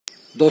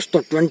दोस्तों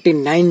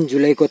 29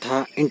 जुलाई को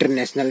था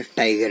इंटरनेशनल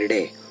टाइगर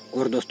डे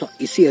और दोस्तों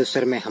इसी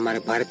अवसर में हमारे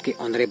भारत के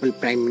ऑनरेबल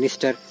प्राइम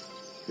मिनिस्टर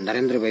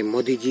नरेंद्र भाई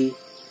मोदी जी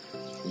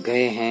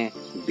गए हैं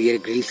बियर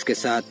ग्रिल्स के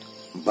साथ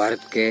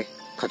भारत के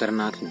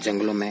खतरनाक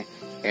जंगलों में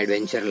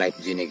एडवेंचर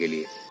लाइफ जीने के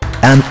लिए।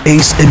 An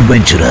ace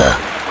adventurer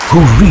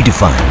who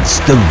redefines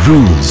the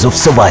rules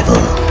of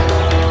survival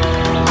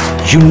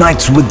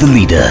unites with the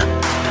leader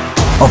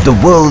of the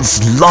world's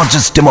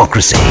largest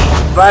democracy.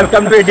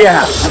 Welcome to India.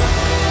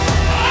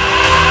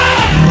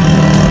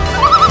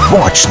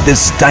 Watch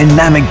this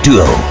dynamic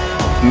duo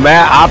मैं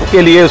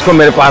आपके लिए इसको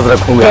मेरे पास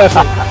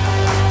रखूंगा।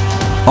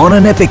 on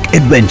an epic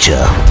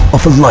adventure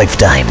of a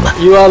lifetime.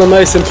 You are the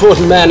most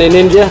important man in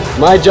India.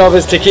 My job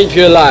is to keep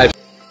you alive.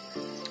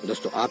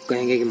 दोस्तों आप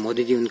कहेंगे कि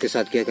मोदी जी उनके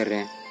साथ क्या कर रहे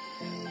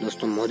हैं।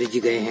 दोस्तों मोदी जी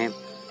गए हैं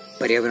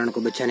पर्यावरण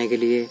को बचाने के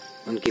लिए,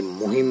 उनकी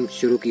मुहिम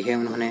शुरू की है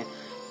उन्होंने,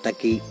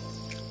 ताकि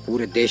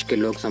पूरे देश के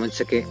लोग समझ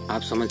सके,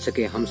 आप समझ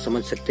सके, हम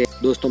समझ सकते।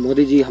 दोस्तों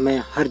मोदी जी हमें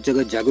हर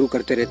जगह जागरूक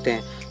करते रहते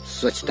हैं,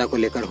 स्वच्छता को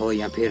लेकर हो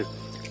या फिर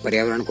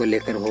पर्यावरण को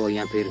लेकर हो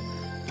या फिर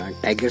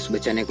टाइगर्स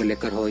बचाने को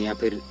लेकर हो या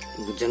फिर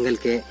जंगल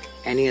के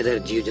एनी अदर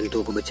जीव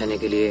जंतुओं को बचाने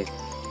के लिए,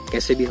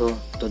 कैसे भी हो।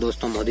 तो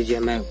दोस्तों मोदी जी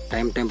हमें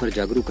टाइम टाइम पर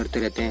जागरूक करते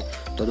रहते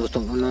हैं। तो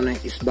दोस्तों उन्होंने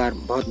इस बार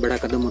बहुत बड़ा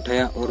कदम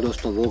उठाया और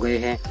दोस्तों वो गए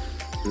हैं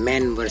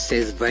मैन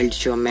वर्सेस वाइल्ड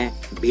शो में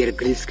बियर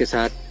ग्रिल्स के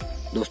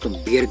साथ। दोस्तों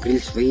बियर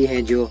ग्रिल्स वही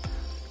है जो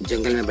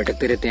जंगल में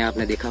भटकते रहते हैं,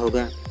 आपने देखा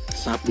होगा,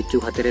 सांप बिच्छू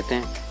खाते रहते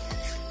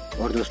हैं।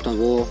 और दोस्तों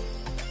वो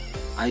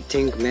आई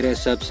थिंक मेरे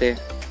हिसाब से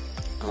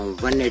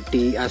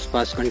 180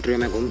 आसपास कंट्री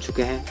में घूम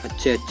चुके हैं,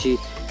 अच्छी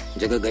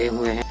जगह गए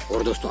हुए हैं।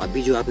 और दोस्तों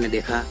अभी जो आपने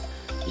देखा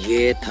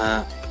ये था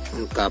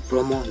उनका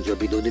प्रोमो जो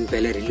अभी 2 दिन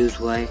पहले रिलीज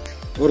हुआ है।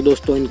 और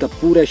दोस्तों इनका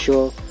पूरा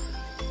शो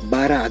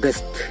 12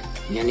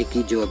 अगस्त यानी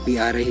कि जो अभी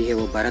आ रही है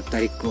वो 12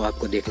 तारीख को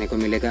आपको देखने को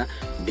मिलेगा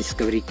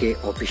डिस्कवरी के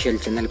ऑफिशियल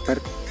चैनल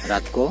पर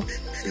रात को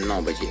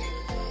 9 बजे।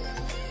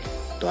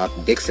 तो आप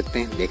देख सकते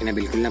हैं, देखना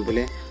बिल्कुल ना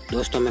भूलें।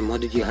 दोस्तों में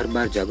मोदी जी हर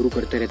बार जागरूक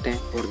करते रहते हैं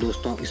और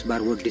दोस्तों इस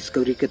बार वो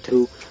डिस्कवरी के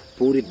थ्रू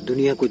पूरी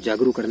दुनिया को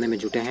जागरूक करने में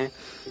जुटे हैं।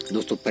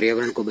 दोस्तों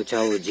पर्यावरण को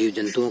बचाओ, जीव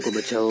जंतुओं को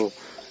बचाओ,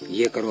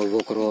 ये करो वो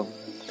करो,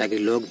 ताकि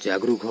लोग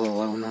जागरूक हो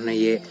और उन्होंने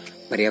ये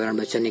पर्यावरण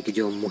बचाने की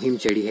जो मुहिम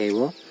चढ़ी है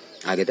वो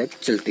आगे तक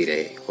चलती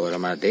रहे और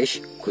हमारा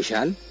देश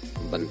खुशहाल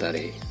बनता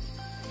रहे।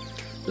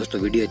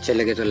 दोस्तों वीडियो अच्छा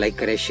लगे तो लाइक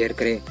करें, शेयर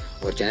करें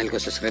और चैनल को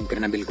सब्सक्राइब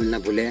करना बिल्कुल ना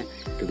भूलें,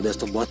 क्योंकि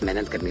दोस्तों बहुत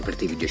मेहनत करनी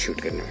पड़ती है वीडियो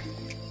शूट करने में।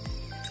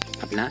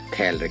 अपना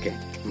ख्याल रखें,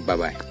 बाय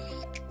बाय।